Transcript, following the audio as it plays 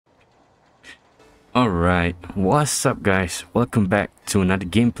Alright, what's up guys? Welcome back to another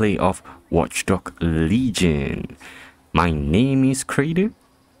gameplay of Watchdog Legion. My name is Crater,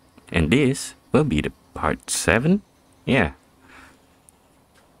 and this will be the part 7? Yeah.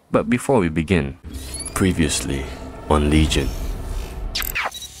 But before we begin, previously on Legion.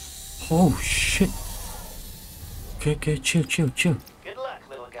 Oh shit. Okay, chill. Good luck,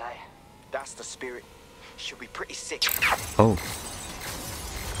 little guy. That's the spirit. Should be pretty sick. Oh.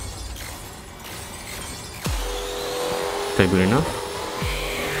 Is that good enough?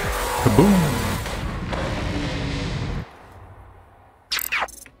 Kaboom!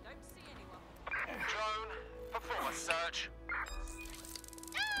 Drone, perform a search.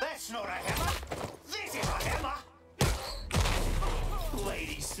 That's not a hammer. This is a hammer.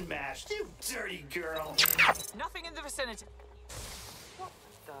 Lady smashed, you dirty girl. Nothing in the vicinity. What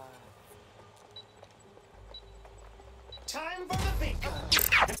the? Time for the big gun.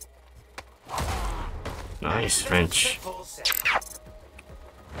 Nice French. Full set.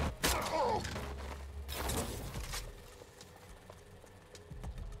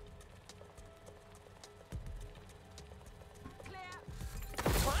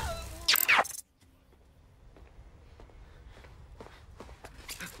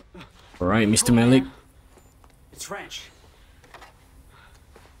 Alright, Mr. Malik. It's French.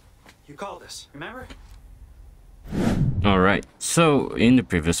 You called us, remember? Alright, so in the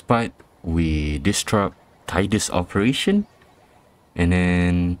previous part, we disrupt Titus operation, and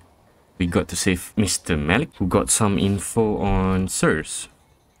then we got to save Mr. Malik, who got some info on Sirs.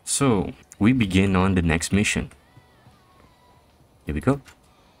 So we begin on the next mission. Here we go.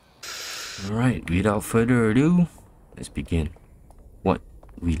 Alright, without further ado, let's begin. What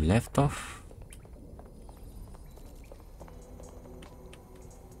we left off.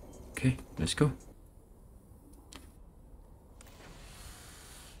 Okay, let's go.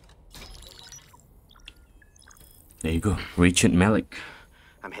 There you go, Richard Malik.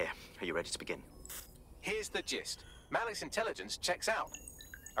 I'm here. Are you ready to begin? Here's the gist. Malik's intelligence checks out.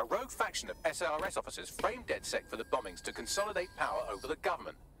 A rogue faction of SARS officers framed DedSec for the bombings to consolidate power over the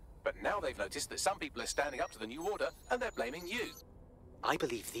government. But now they've noticed that some people are standing up to the new order and they're blaming you. I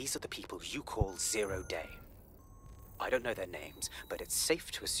believe these are the people you call Zero Day. I don't know their names, but it's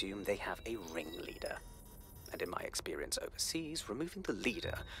safe to assume they have a ringleader. And in my experience overseas, removing the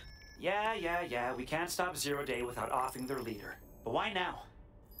leader... Yeah. We can't stop Zero Day without offing their leader. But why now?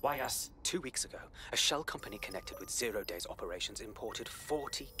 Why us? 2 weeks ago, a shell company connected with Zero Day's operations imported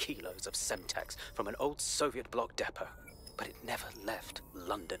 40 kilos of Semtex from an old Soviet bloc depot. But it never left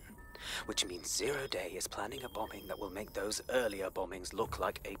London. Which means Zero Day is planning a bombing that will make those earlier bombings look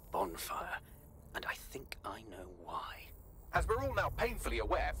like a bonfire. And I think I know why. As we're all now painfully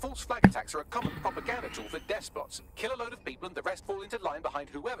aware, false flag attacks are a common propaganda tool for despots. Kill a load of people and the rest fall into line behind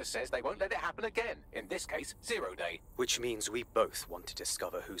whoever says they won't let it happen again. In this case, Zero Day. Which means we both want to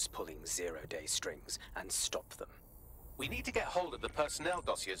discover who's pulling Zero Day strings and stop them. We need to get hold of the personnel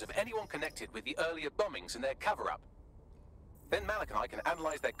dossiers of anyone connected with the earlier bombings and their cover-up. Then Malik and I can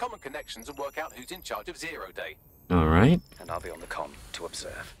analyze their common connections and work out who's in charge of Zero Day. Alright, And I'll be on the comm to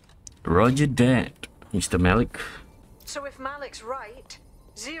observe. Roger that, Mr. Malik. So if Malik's right,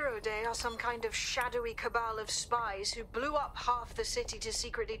 Zero Day are some kind of shadowy cabal of spies who blew up half the city to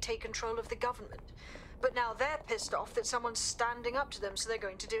secretly take control of the government. But now they're pissed off that someone's standing up to them, so they're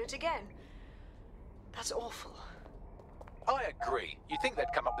going to do it again. That's awful. I agree. You'd think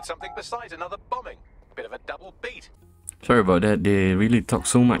they'd come up with something besides another bombing. Bit of a double beat. Sorry about that, they really talk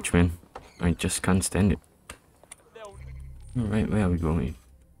so much, man. I just can't stand it. Alright, where are we going?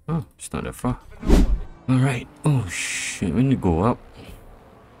 Oh, it's not that far. Alright, oh shit, we need to go up.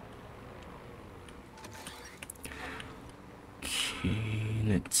 Okay,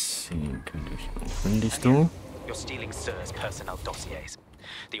 let's see. Can we open this door? You're stealing Sir's personnel dossiers.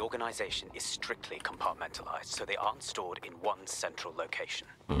 The organization is strictly compartmentalized, so they aren't stored in one central location.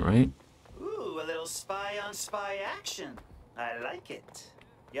 Alright. Ooh, a little spy on spy action. I like it.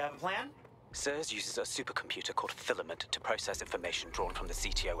 You have a plan? Sirs uses a supercomputer called Filament to process information drawn from the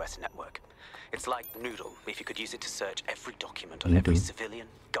CTOS network. It's like Noodle, if you could use it to search every document on every civilian,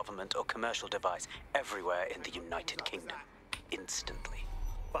 government, or commercial device everywhere in the United Kingdom. Instantly.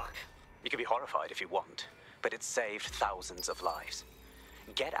 Fuck. You can be horrified if you want, but it's saved thousands of lives.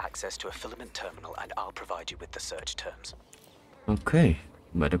 Get access to a Filament terminal and I'll provide you with the search terms. Okay,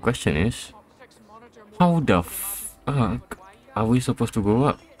 but the question is, how the fuck are we supposed to go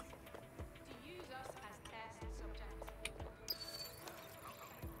up?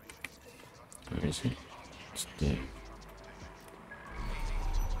 Where is it? It's there.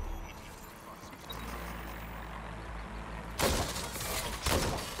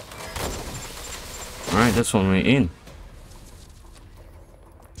 Alright, that's one way in.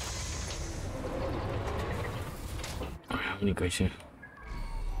 Alright, how many guys here?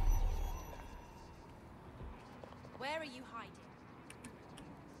 Where are you hiding?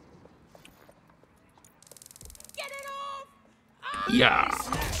 Get it off! Yeah.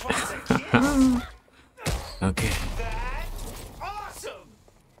 Okay. That's awesome!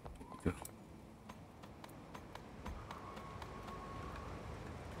 Go.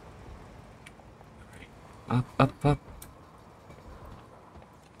 Up, up, up.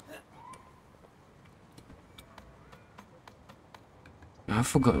 I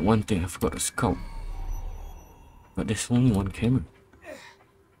forgot one thing. I forgot to scout. But there's only one camera.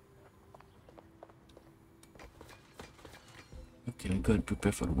 Okay, I gotta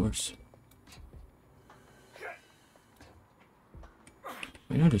prepare for the worst.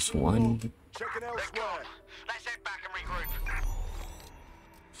 I know there's one. Checking elsewhere. Let's head back and regroup.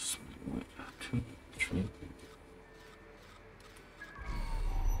 1, 2, 3.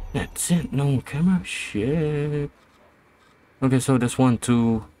 That's it. No camera. Shit. Okay, so there's 1,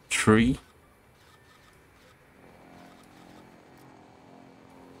 2, 3.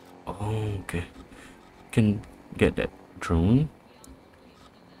 Oh, okay. Can get that drone.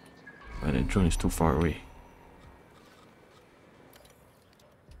 But that drone is too far away.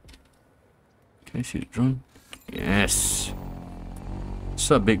 Can I see the drone? Yes.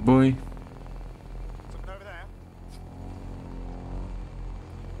 What's up, big boy? Something over there.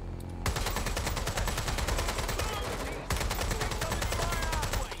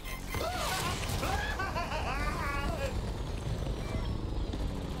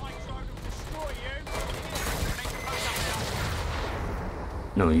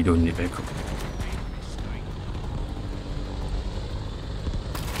 No, you don't need backup.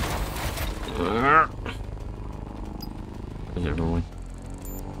 Where's everyone?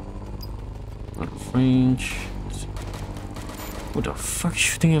 Out of range. What the fuck is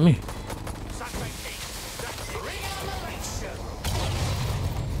shooting at me?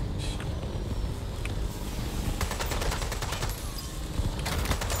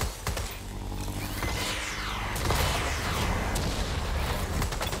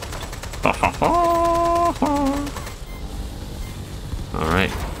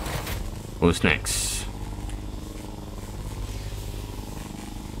 Alright. Who's next?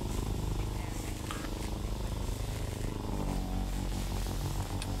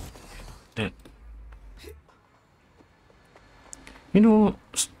 That. You know,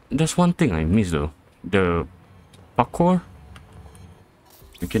 there's one thing I miss though. The parkour.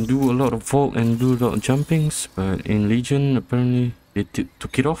 You can do a lot of vault and do a lot of jumpings, but in Legion apparently they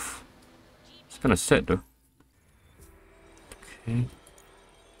took it off. It's kind of sad though. Okay.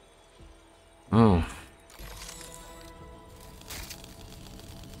 Oh.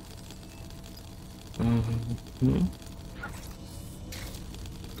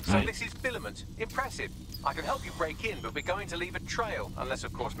 So Right. this is filament. Impressive. I can help you break in, but we're going to leave a trail, unless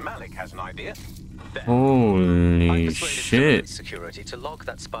of course Malik has an idea. I Holy persuaded shit. security to log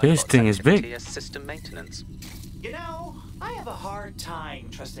that spy This bot's thing is big. activity as system maintenance. You know, I have a hard time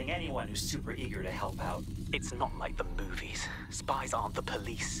trusting anyone who's super eager to help out. It's not like the movies. Spies aren't the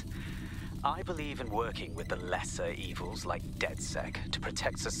police. I believe in working with the lesser evils like DedSec to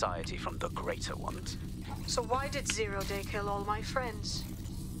protect society from the greater ones. So why did Zero Day kill all my friends?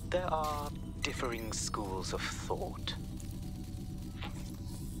 There are differing schools of thought.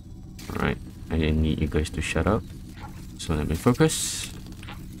 Alright, I need you guys to shut up. So let me focus.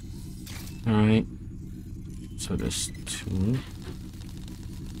 Alright. So there's 2.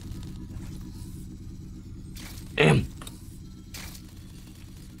 Damn!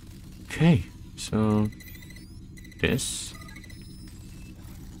 Okay, so this.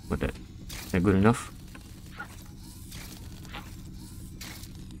 What that? Is that good enough?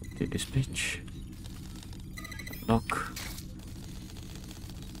 Take this bitch. Lock.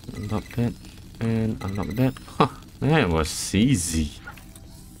 Unlock that. And unlock that. Huh, that was easy.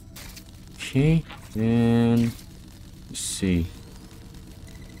 Okay, and let's see.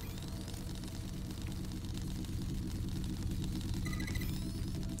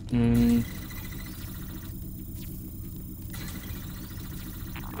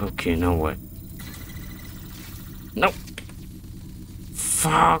 Okay, now what? No.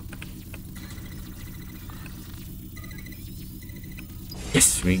 Fuck.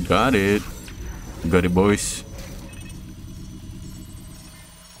 Yes, we got it. Got it, boys.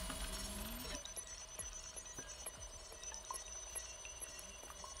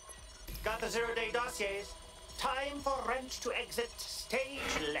 Got the zero-day dossiers. Time for Wrench to exit stage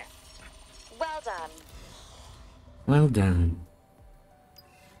left. Well done. Well done.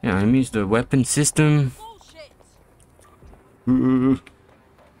 Yeah, I miss the weapon system.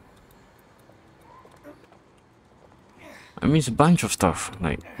 I miss a bunch of stuff,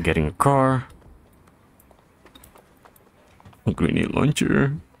 like getting a car, a grenade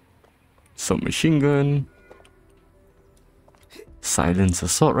launcher, submachine gun, silence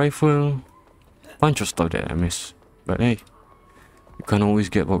assault rifle, bunch of stuff that I miss. But hey, you can't always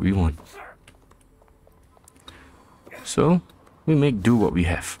get what we want. So, we make do what we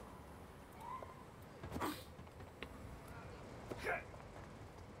have.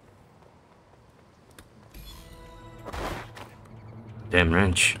 Damn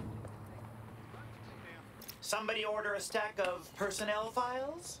wrench. Somebody order a stack of personnel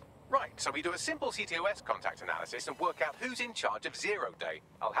files? Right, so we do a simple CTOS contact analysis and work out who's in charge of 0 Day.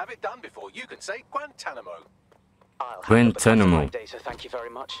 I'll have it done before you can say Guantanamo. I'll have the Guantanamo. classified data, thank you very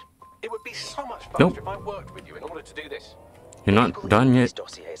much. It would be so much faster Nope. if I worked with you in order to do this. You're not People done in yet. These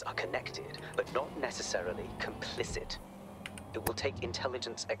dossiers are connected, but not necessarily complicit. It will take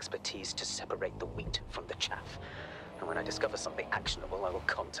intelligence expertise to separate the wheat from the chaff. And when I discover something actionable, I will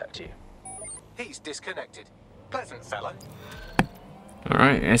contact you. He's disconnected. Pleasant fella.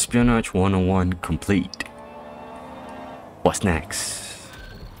 Alright, Espionage 101 complete. What's next?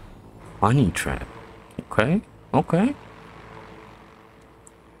 Honey trap. Okay, okay.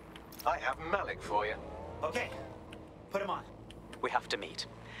 I have Malik for you. Okay, put him on. We have to meet.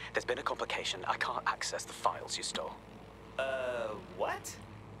 There's been a complication. I can't access the files you stole. What?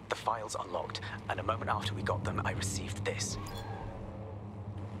 The files are locked, and a moment after we got them, I received this.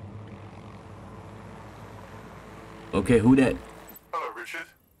 Okay, who that? Hello, Richard.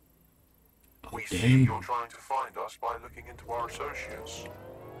 We see damn. you're trying to find us by looking into our associates.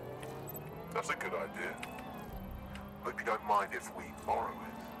 That's a good idea. Hope you don't mind if we borrow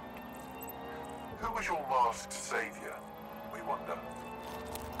it. Who was your masked savior, we wonder?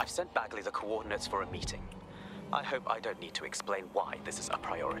 I've sent Bagley the coordinates for a meeting. I hope I don't need to explain why this is a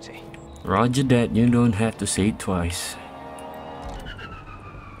priority. Roger that, you don't have to say it twice.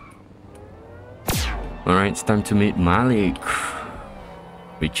 Alright, it's time to meet Malik.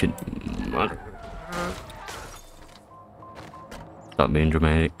 Richard. Malik. Stop being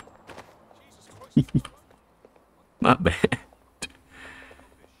dramatic. My bad.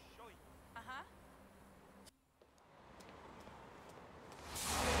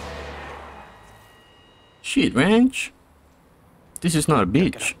 Shit, Ranch. This is not a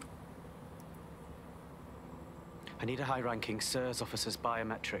beach. I need a high-ranking SIRS officer's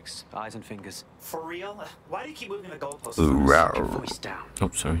biometrics, eyes and fingers. For real? Why do you keep moving the goalposts? Voice down. Oh,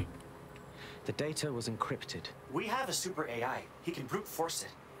 sorry. The data was encrypted. We have a super AI. He can brute force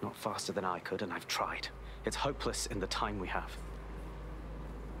it. Not faster than I could, and I've tried. It's hopeless in the time we have.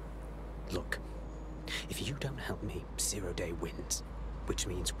 Look, if you don't help me, 0 Day wins, which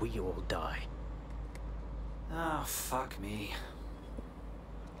means we all die. Oh, fuck me.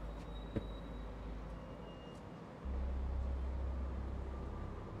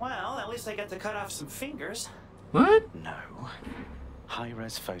 Well, at least I get to cut off some fingers. What? No.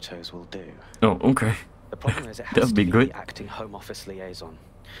 High-res photos will do. Oh, okay. The problem is it has That'd to be be good. the acting Home Office liaison.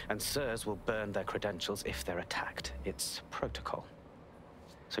 And SIRS will burn their credentials if they're attacked. It's protocol.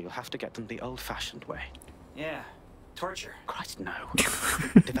 So you'll have to get them the old-fashioned way. Yeah, torture. Christ, no.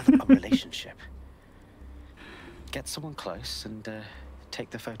 Develop a relationship. Get someone close and take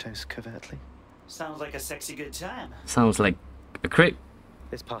the photos covertly. Sounds like a sexy good time. Sounds like a creep.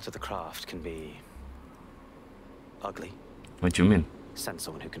 This part of the craft can be ugly. What you mean? Send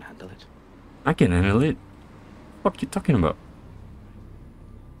someone who can handle it. I can handle it. What you talking about?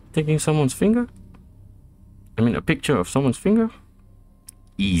 Taking someone's finger? I mean, a picture of someone's finger?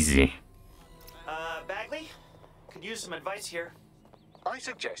 Easy. Bagley? Could use some advice here. I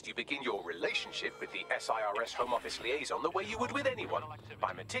suggest you begin your relationship with the SIRS Home Office liaison the way you would with anyone,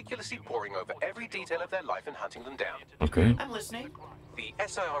 by meticulously poring over every detail of their life and hunting them down. Okay. I'm listening. The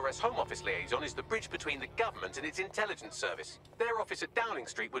SIRS Home Office liaison is the bridge between the government and its intelligence service. Their office at Downing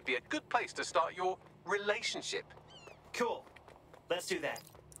Street would be a good place to start your relationship. Cool. Let's do that.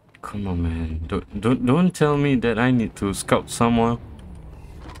 Come on, man. Don't tell me that I need to scout someone.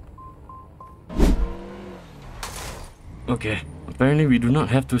 Okay. Apparently we do not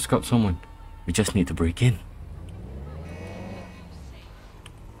have to scout someone. We just need to break in.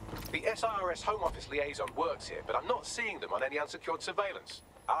 The SIRS Home Office liaison works here, but I'm not seeing them on any unsecured surveillance.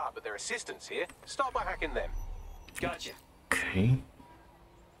 Ah, but their assistants here. Start by hacking them. Gotcha. Okay.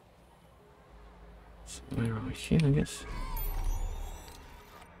 Somewhere over here, I guess.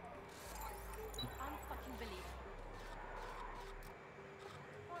 Unfucking believe.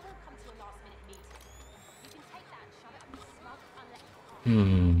 Or he'll come to a last minute meeting. You can take that and shove it up your smug, unlettered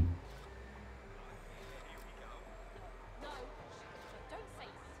Hmm.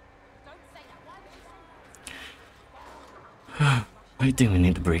 I think we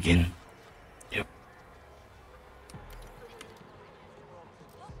need to break in. Yep.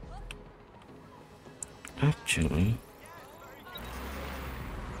 Actually.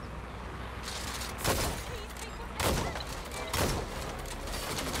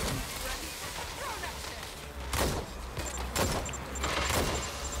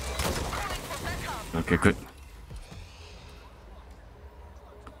 Okay, good.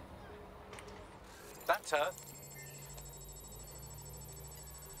 That's her.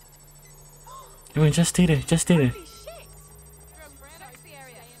 Come on, just stay there, just stay there.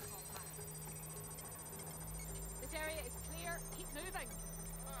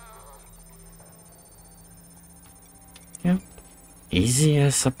 Yeah. Easy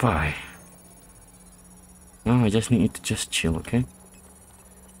as a pie. Now I just need you to just chill, okay?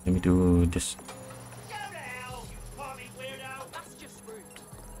 Let me do this.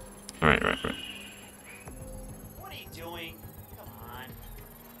 Right. What are you doing? Come on.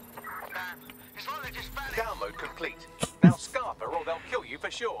 It's like they just vanished. Gal mode complete. Now scarf her or they'll kill you for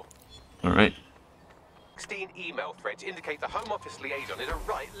sure. Alright. 16 email threads indicate the Home Office liaison is a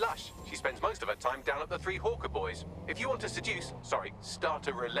right lush. She spends most of her time down at the Three Hawker Boys. If you want to start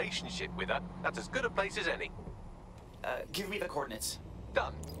a relationship with her, that's as good a place as any. Give me the coordinates.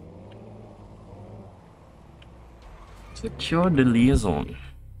 Done. Secure the liaison.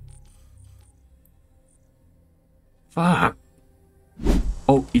 Fuck.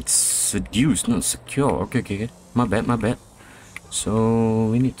 Oh, it's seduced, not secure. Okay. My bad. So,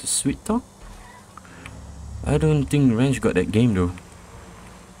 we need to sweet talk? I don't think Ranch got that game though.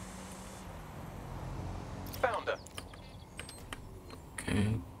 Found her. Okay,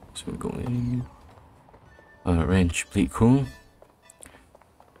 so we go in. Ranch, play it cool.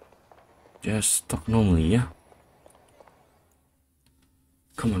 Just talk normally, yeah?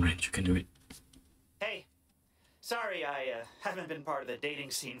 Come on, Ranch, you can do it. Hey, sorry I haven't been part of the dating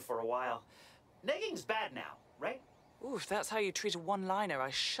scene for a while. Negging's bad now, right? Ooh, if that's how you treat a one-liner, I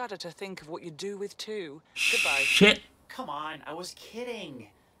shudder to think of what you do with two. Goodbye. Shit! Come on, I was kidding.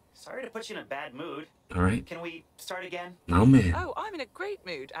 Sorry to put you in a bad mood. Alright, Can we start again? now man. Oh, I'm in a great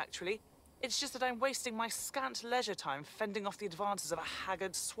mood, actually. It's just that I'm wasting my scant leisure time fending off the advances of a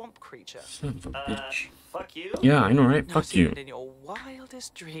haggard swamp creature. Son of a bitch. Fuck you? Yeah, I know, right? Not Fuck you. even in your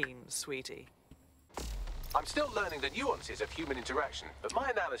wildest dreams, sweetie. I'm still learning the nuances of human interaction, but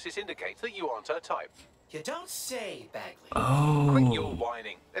my analysis indicates that you aren't her type. You don't say, Bagley. Quit your Oh,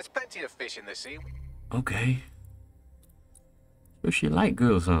 whining. There's plenty of fish in the sea. okay. So she like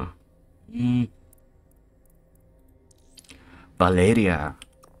girls, huh?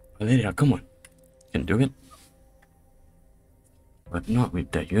 Valeria, come on. You can do it. But not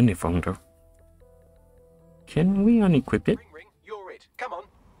with that uniform, though. Can we unequip it? Ring, you're it. Come on.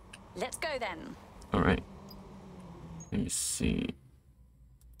 Let's go then. Alright. Let me see.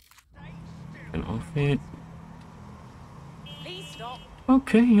 And off it. Please stop.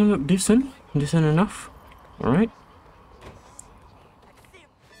 Okay, you look decent. Decent enough. Alright.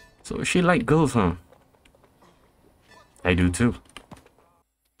 So she like girls, huh? I do too.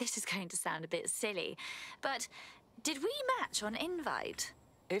 This is going to sound a bit silly, but did we match on invite?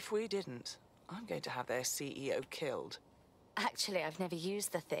 If we didn't, I'm going to have their CEO killed. Actually, I've never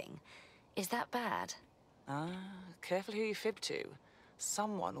used the thing. Is that bad? Ah, careful who you fib to.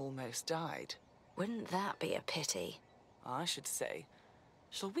 Someone almost died. Wouldn't that be a pity? I should say.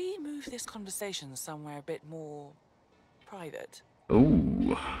 Shall we move this conversation somewhere a bit more private?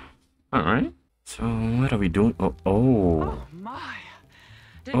 Ooh. Alright. So what are we doing? Oh. Oh my!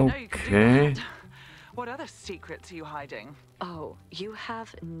 Didn't know you could do Okay. that. What other secrets are you hiding? Oh, you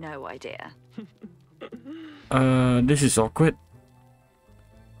have no idea. This is awkward.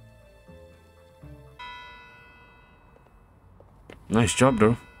 Nice job,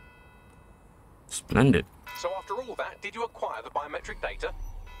 though. Splendid. So after all that, did you acquire the biometric data?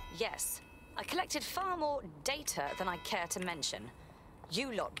 Yes, I collected far more data than I care to mention.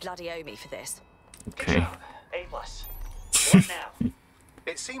 You lot bloody owe me for this. Okay. A+. What now?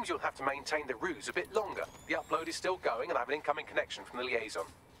 It seems you'll have to maintain the ruse a bit longer. The upload is still going and I have an incoming connection from the liaison.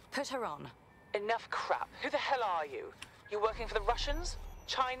 Put her on. Enough crap. Who the hell are you? You working for the Russians?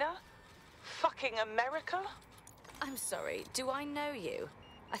 China? Fucking America? I'm sorry, do I know you?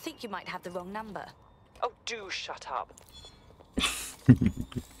 I think you might have the wrong number. Oh, do shut up.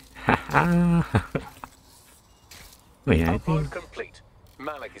 Wait, I Upload think... complete.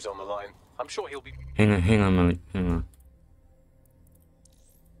 Malik is on the line. I'm sure he'll be Hang on, Malik. Hang on.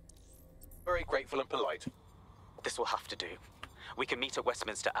 very grateful and polite. This will have to do. We can meet at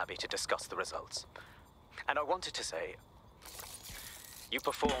Westminster Abbey to discuss the results. And I wanted to say, you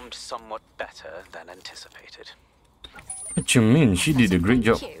performed somewhat better than anticipated. What you mean? She did a great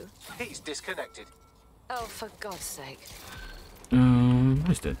job. Thank you. He's disconnected. Oh, for God's sake.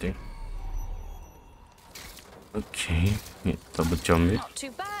 What's that thing? Okay, yeah, double jump it. Not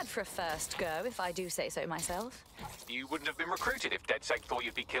too bad for a first go, if I do say so myself. You wouldn't have been recruited if DedSec thought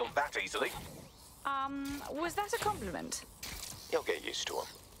you'd be killed that easily. Was that a compliment? You'll get used to him.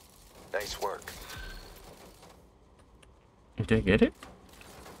 Nice work. Did I get it?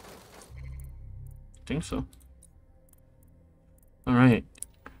 I think so. Alright.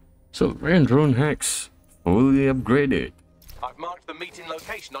 So, Ren drone hacks fully upgraded. I've marked the meeting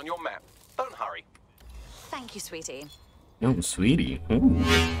location on your map. Don't hurry. Thank you, sweetie. Oh, sweetie. Ooh.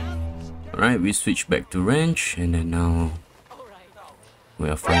 Alright, we switch back to ranch, and then now we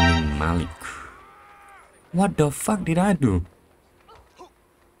are finding Malik. What the fuck did I do?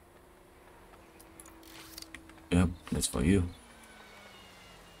 Yep, that's for you.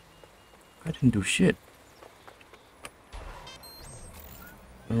 I didn't do shit.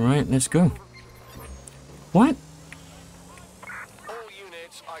 Alright, let's go. What? All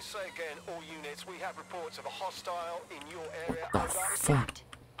units, I say again, all units, we have reports of a hostile in your area. The fuck?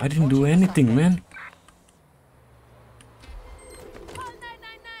 I didn't do anything, man.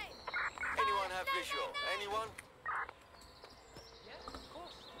 Anyone have visual? Anyone?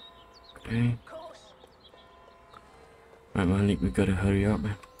 Okay. Right, Malik, we gotta hurry up,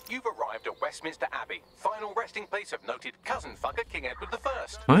 man. You've arrived at Westminster Abbey, final resting place of noted cousin fucker King Edward I.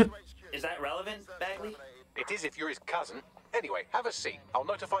 What? Is that relevant, Bagley? It is if you're his cousin. Anyway, have a seat. I'll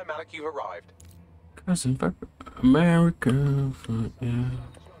notify Malik you've arrived. Cousin fucker. America. Fuck yeah.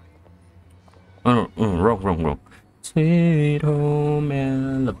 Oh, no, wrong. Sweet home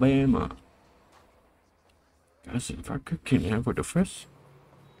Alabama. Cousin fucker King Edward the First.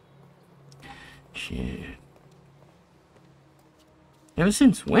 Shit. Ever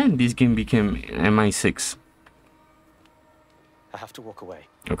since when this game became MI6? I have to walk away.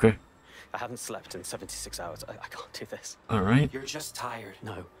 Okay. I haven't slept in 76 hours. I can't do this. Alright. You're just tired.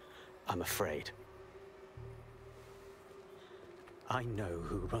 No, I'm afraid. I know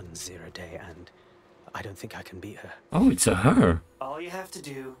who runs Zero Day, and I don't think I can beat her. Oh, it's a her. All you have to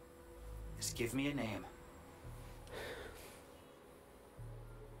do is give me a name.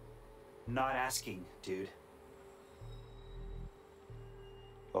 Not asking, dude.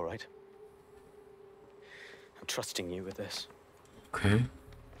 All right. I'm trusting you with this. Okay.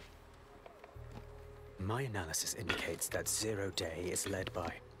 My analysis indicates that Zero Day is led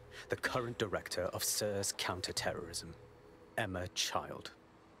by the current director of SIRS counterterrorism, Emma Child.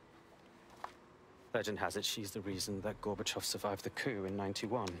 Legend has it she's the reason that Gorbachev survived the coup in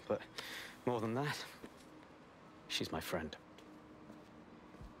 '91, but more than that, she's my friend.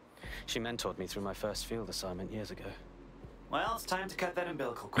 She mentored me through my first field assignment years ago. Well, it's time to cut that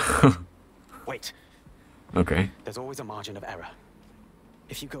umbilical cord. Wait. Okay. There's always a margin of error.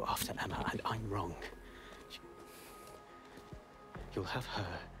 If you go after Emma and I'm wrong, you'll have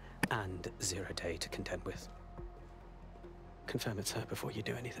her and Zero Day to contend with. Confirm it's her before you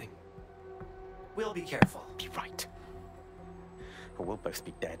do anything. We'll be careful. Be right. Or we'll both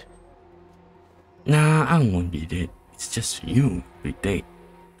be dead. Nah, I won't be dead. It's just you, big date.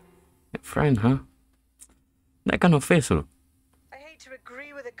 Friend, huh? That kind of face, though. I hate to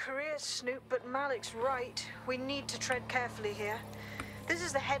agree with a career snoop, but Malik's right. We need to tread carefully here. This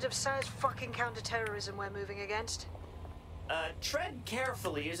is the head of SIRS fucking counterterrorism we're moving against. Tread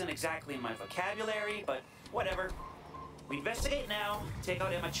carefully isn't exactly in my vocabulary, but whatever. We investigate now, take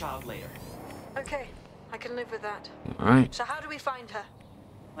out Emma Child later. Okay, I can live with that. Alright. So how do we find her?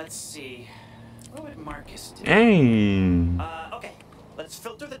 Let's see. What would Marcus do? Hey. Okay. Let's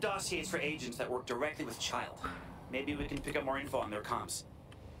filter the dossiers for agents that work directly with Child. Maybe we can pick up more info on their comms.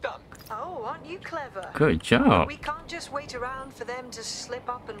 Done. Oh, aren't you clever? Good job. We can't just wait around for them to slip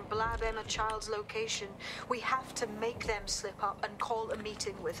up and blab Emma Child's location. We have to make them slip up and call a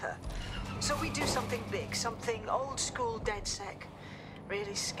meeting with her. So we do something big, something old school DedSec.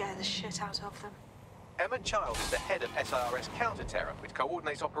 Really scare the shit out of them. Emma Child is the head of SIRS counter-terror, which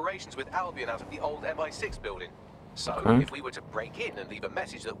coordinates operations with Albion out of the old MI6 building. So, if we were to break in and leave a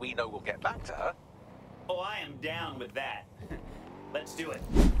message that we know will get back to her... Oh, I am down with that. Let's do it.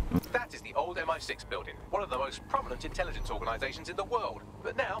 That is the old MI6 building, one of the most prominent intelligence organizations in the world.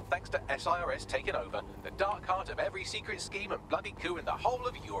 But now, thanks to SIRS taking over, the dark heart of every secret scheme and bloody coup in the whole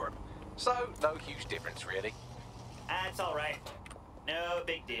of Europe. So, no huge difference, really. That's all right. No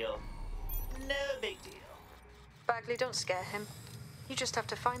big deal. No big deal. Bagley, don't scare him. You just have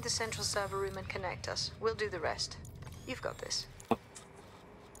to find the central server room and connect us. We'll do the rest. You've got this.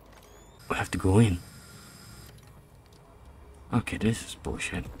 We have to go in. Okay, this is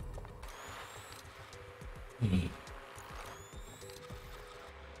bullshit.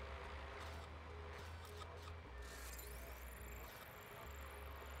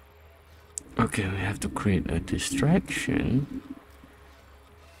 Okay, we have to create a distraction.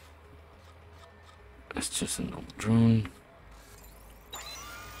 That's just an old drone.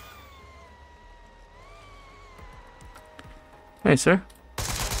 Hey, sir.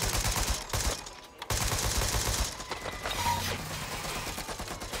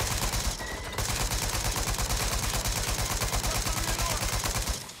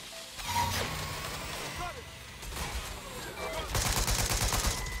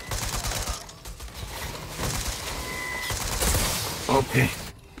 Okay.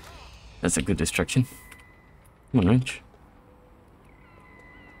 That's a good distraction. Come on, Ranch.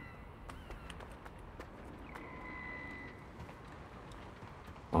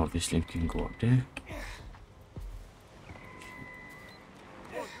 Obviously, we can go up there.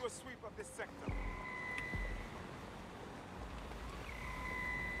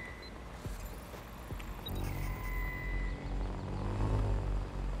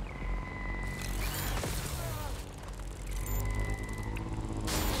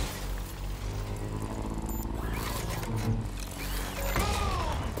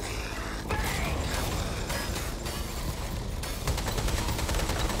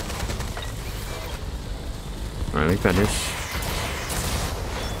 Alright, we got this.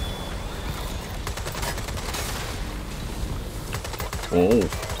 Oh.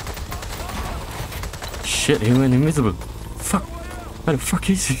 Shit, he went invisible. Fuck. Where the fuck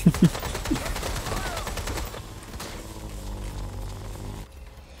is he?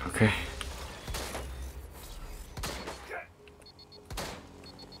 Okay.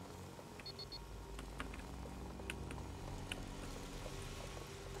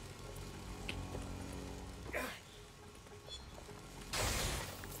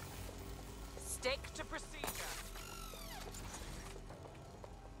 Stick to procedure.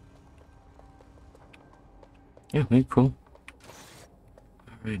 Yeah, very cool.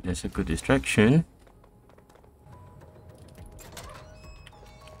 Alright, that's a good distraction.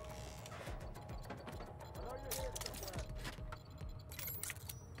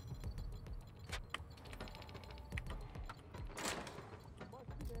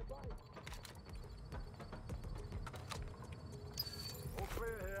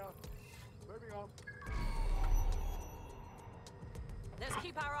 Let's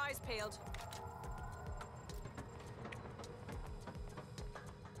keep our eyes peeled.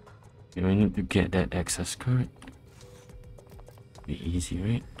 Do I need to get that access card? Be easy,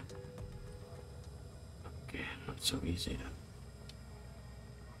 right? Okay, not so easy then.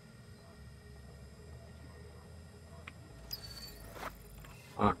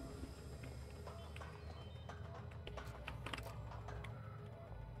 Fuck.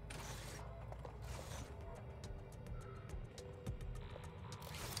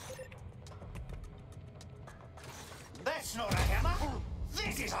 That's not a hammer.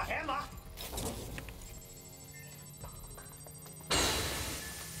 This is a hammer.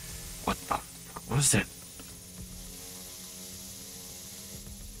 What the fuck was that?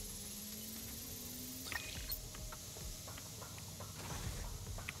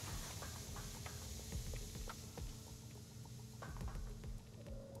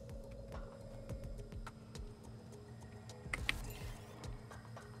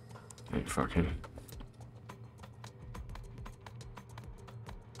 Hey, fuck him.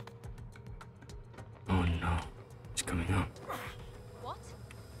 Oh no, it's coming up. What?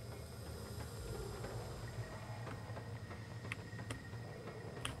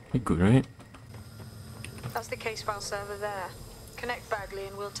 You good, right? That's the case file server there. Connect Bagley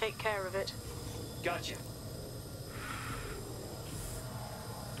and we'll take care of it. Gotcha.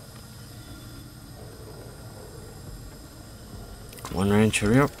 Come on, Ranch,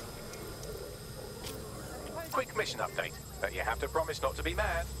 hurry up. Quick mission update, but you have to promise not to be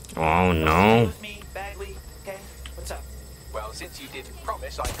mad. Oh no. With me, Bagley. Okay, what's up? Well, since you didn't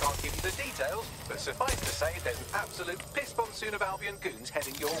promise, I can't give you the details, but suffice to say, there's an absolute piss monsoon of Albion goons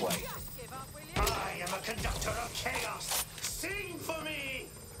heading your way. I am a conductor of chaos. Sing for me.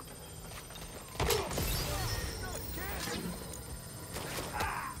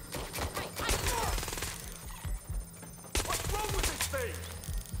 What's wrong with this thing?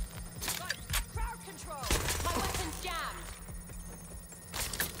 Crowd control. My weapon's jammed.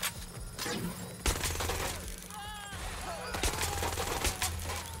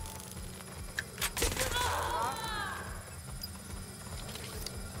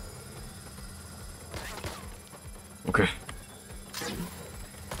 Okay.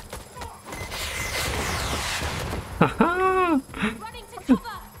 Running to cover!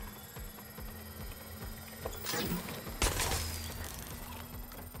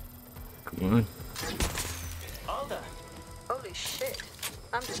 Come on. All done. Holy shit.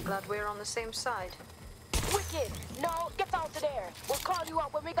 I'm just glad we're on the same side. Wicked! No, get out of there. We'll call you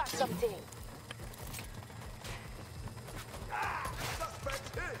out when we got something.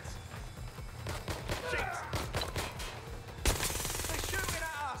 Suspect hit! Shit! They're shooting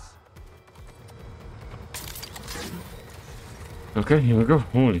at us! Okay, here we go.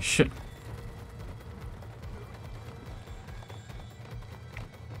 Holy shit.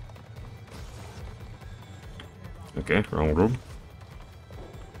 Okay, wrong room.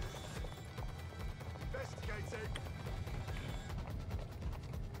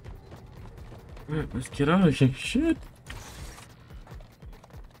 Alright, let's get out of here. Shit.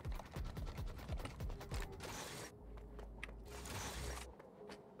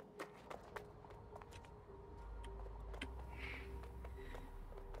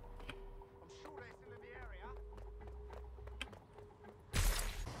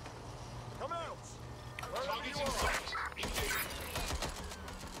 Come out!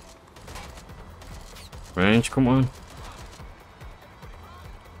 Range, come on.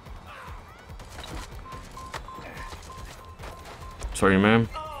 Sorry, ma'am.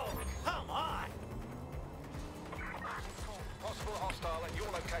 Oh, come on! Possible hostile at your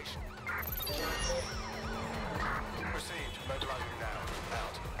location. Received. Mobilizing now.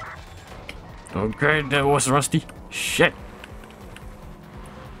 Out. Okay, that was rusty. Shit.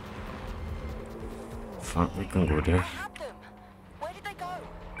 Fuck, we can go there. Had them. Where did they go?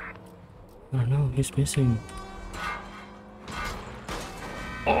 Oh no, he's missing.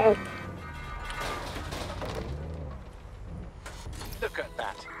 Oh! Look at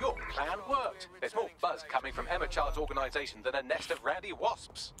that. Your plan worked. There's more buzz coming from Emma Child's organization than a nest of randy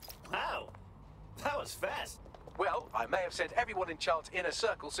wasps. Wow. That was fast. Well, I may have sent everyone in Child's inner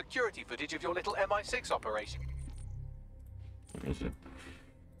circle security footage of your little MI6 operation. Where is it?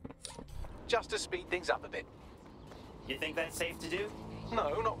 Just to speed things up a bit. You think that's safe to do?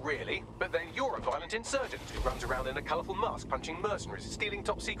 No, not really. But then you're a violent insurgent who runs around in a colourful mask, punching mercenaries, stealing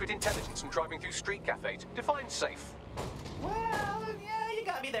top-secret intelligence, and driving through street cafes. Define safe. Well, yeah, you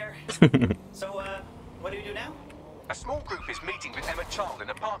got me there. So, what do we do now? A small group is meeting with Emma Child in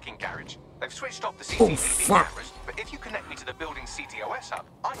a parking garage. They've switched off the Oh, CCTV fuck. cameras, but if you connect me to the building's CTOS hub,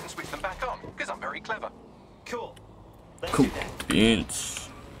 I can switch them back on, because I'm very clever. Cool. Let's Cool do that. beans.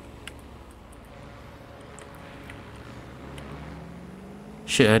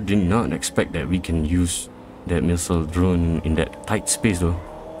 Shit, I did not expect that we can use that missile drone in that tight space though.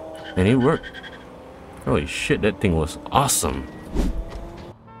 And it worked. Holy shit, that thing was awesome.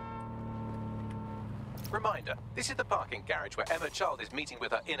 Reminder, this is the parking garage where Emma Child is meeting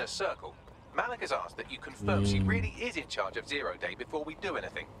with her inner circle. Malik has asked that you confirm she really is in charge of Zero Day before we do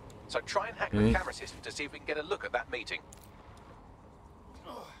anything. So try and hack the camera system to see if we can get a look at that meeting.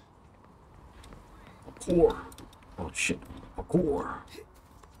 Parkour. Oh shit, parkour.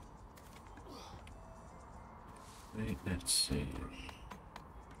 Wait, let's see.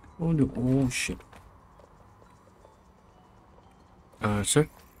 Oh no, oh shit. Sir?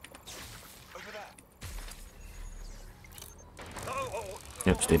 Over there.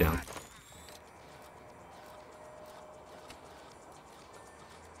 Yep, stay down.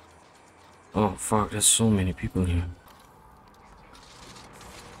 Oh fuck, there's so many people here.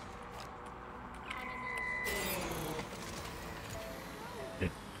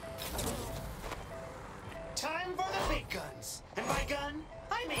 Time for the big guns. And by gun,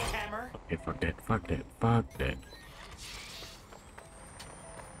 I mean hammer. Okay, fuck that, fuck that, fuck that.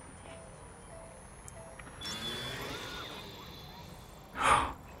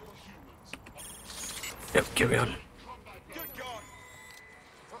 Yep, carry on.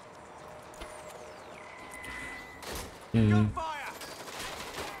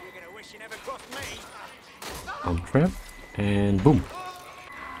 Trap and boom.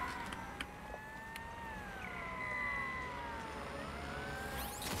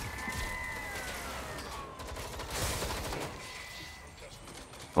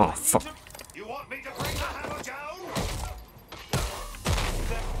 Oh fuck. You want me to bring the hammer down?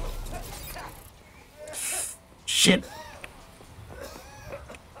 Shit.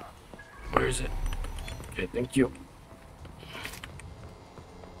 Where is it? Okay, thank you.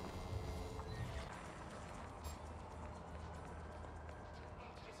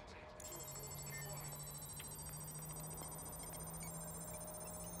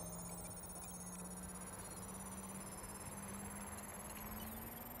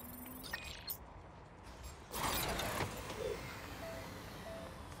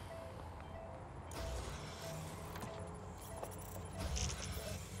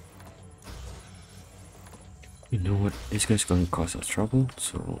 You know what? This guy's gonna cause us trouble,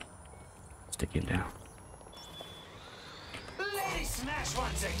 so let's take him down. Lady Smash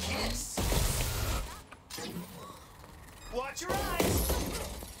wants a kiss. Watch your eyes.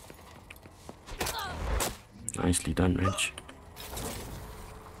 Nicely done, Wrench.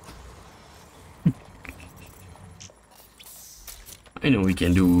 I know we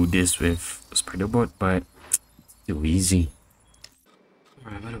can do this with Spider Bot, but it's too easy.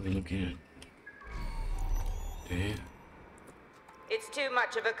 Alright, what are we looking at? Yeah. It's too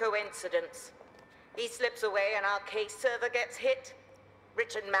much of a coincidence. He slips away and our case server gets hit.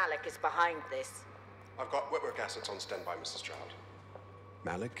 Richard Malik is behind this. I've got wetwork assets on standby, Mrs. Child.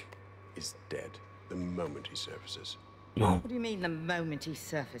 Malik is dead the moment he surfaces. No. What do you mean the moment he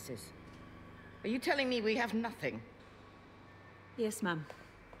surfaces? Are you telling me we have nothing? Yes, ma'am.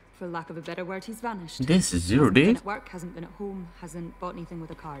 For lack of a better word, he's vanished. This is 0 Hasn't been days? at work, hasn't been at home, hasn't bought anything with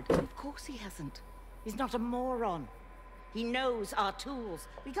a card. Of course he hasn't. He's not a moron. He knows our tools.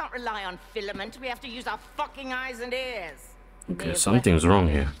 We can't rely on filament. We have to use our fucking eyes and ears. Okay, something's wrong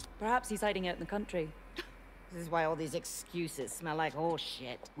here. Perhaps he's hiding out in the country. This is why all these excuses smell like horse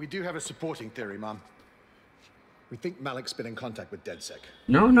shit. We do have a supporting theory, Mum. We think Malik's been in contact with DedSec.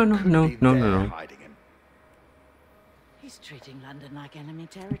 No. Hiding him. He's treating London like enemy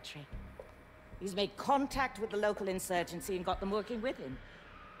territory. He's made contact with the local insurgency and got them working with him.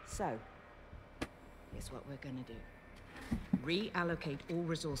 So, here's what we're gonna do. Reallocate all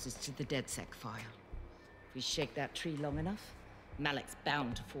resources to the DedSec file. If we shake that tree long enough, Malik's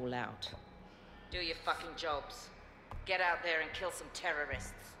bound to fall out. Do your fucking jobs. Get out there and kill some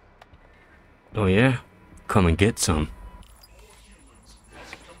terrorists. Oh yeah? Come and get some.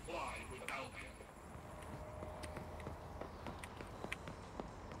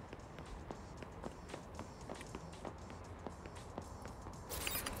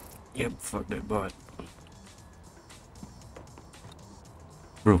 Yep, fuck that bot.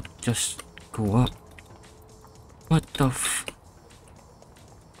 Bro, just go up. What the f...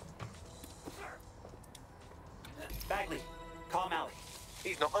 Bagley, call Malik.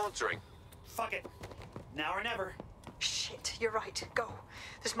 He's not answering. Fuck it. Now or never. Shit, you're right. Go.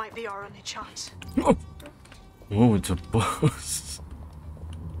 This might be our only chance. Oh, it's a boss.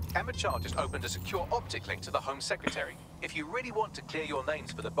 Emma Child just opened a secure optic link to the Home Secretary. If you really want to clear your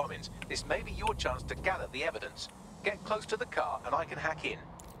names for the bombings, this may be your chance to gather the evidence. Get close to the car and I can hack in.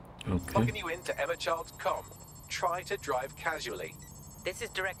 Okay. Logging you into Emma Child's comm. Try to drive casually. This is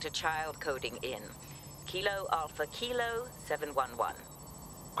Director Child coding in. Kilo Alpha Kilo 711.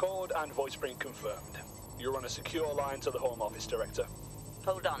 Code and voice print confirmed. You're on a secure line to the Home Office, Director.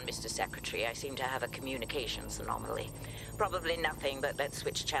 Hold on, Mr. Secretary. I seem to have a communications anomaly. Probably nothing, but let's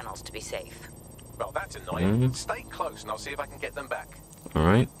switch channels to be safe. Well, that's annoying. Stay close and I'll see if I can get them back.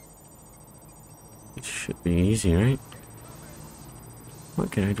 Alright. It should be easy, right?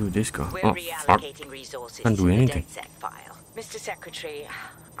 What can I do with this guy? We're Oh, fuck. reallocating resources Can't to do the anything. DedSec file. Mr. Secretary,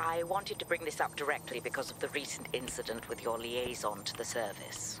 I wanted to bring this up directly because of the recent incident with your liaison to the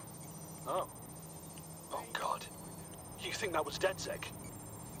service. Oh. Oh, God. You think that was DedSec?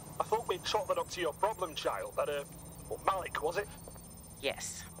 I thought we'd chalk that up to your problem child, that, Malik, was it?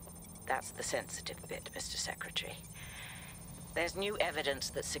 Yes. That's the sensitive bit, Mr. Secretary. There's new evidence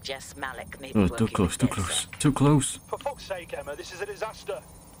that suggests Malik may be Oh, working too close, with too DedSec. close, too close. For fuck's sake, Emma, this is a disaster.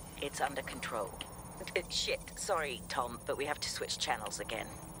 It's under control. Shit, sorry, Tom, but we have to switch channels again.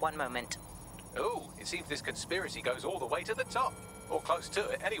 One moment. Ooh, it seems this conspiracy goes all the way to the top. Or close to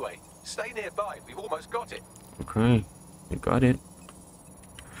it, anyway. Stay nearby, we've almost got it. Okay, you got it.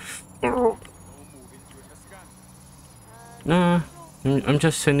 Nah, I'm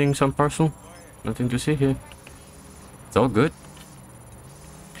just sending some parcel. Nothing to see here. It's all good.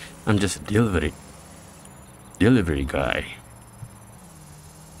 I'm just a delivery guy.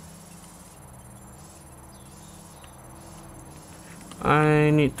 I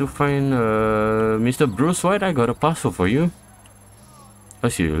need to find Mr. Bruce White. I got a parcel for you. I'll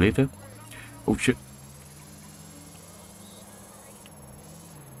see you later. Oh shit.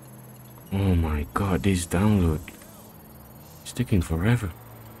 Oh my god, this download. It's taking forever.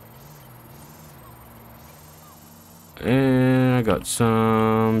 And I got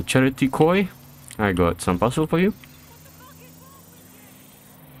some charity koi. I got some puzzle for you.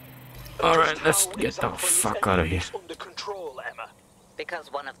 Alright, let's get the fuck out of here. Under control, Emma.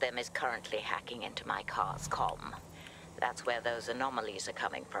 Because one of them is currently hacking into my car's comm. That's where those anomalies are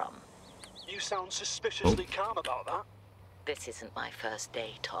coming from. You sound suspiciously calm about that. This isn't my first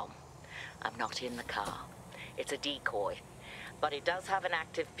day, Tom. I'm not in the car. It's a decoy. But it does have an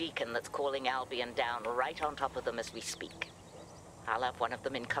active beacon that's calling Albion down right on top of them as we speak. I'll have one of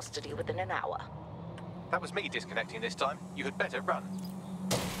them in custody within an hour. That was me disconnecting this time. You had better run.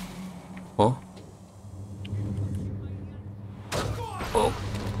 Oh. Oh.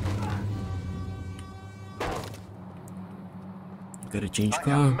 Gotta change I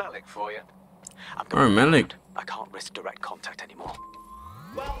car. have Malik for you. Alright, Malik. I can't risk direct contact anymore.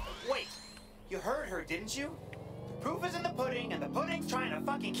 Well, wait. You heard her, didn't you? The proof is in the pudding, and the pudding's trying to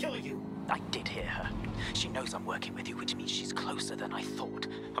fucking kill you. I did hear her. She knows I'm working with you, which means she's closer than I thought.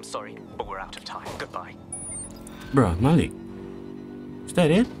 I'm sorry, but we're out of time. Goodbye. Bruh, Malik. Is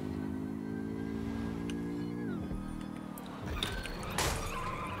that it?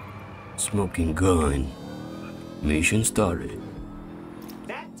 Smoking gun. Mission started.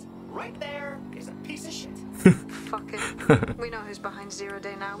 That right there is a piece of shit. Fuck it. We know who's behind Zero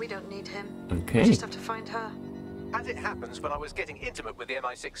Day now. We don't need him. Okay. We just have to find her. As it happens, when I was getting intimate with the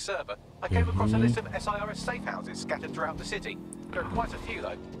MI6 server, I came across a list of SIRS safe houses scattered throughout the city. There are quite a few,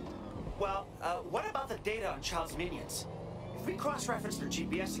 though. Well, what about the data on Child's minions? If we cross-reference their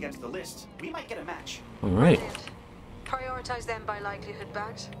GPS against the list, we might get a match. Alright. Prioritize them by likelihood,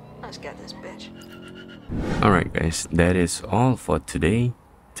 Bags. Let's get this bitch. Alright guys, that is all for today.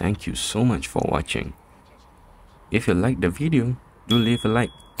 Thank you so much for watching. If you liked the video, do leave a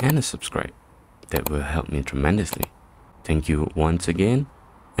like and a subscribe. That will help me tremendously. Thank you once again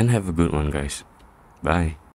and have a good one guys. Bye.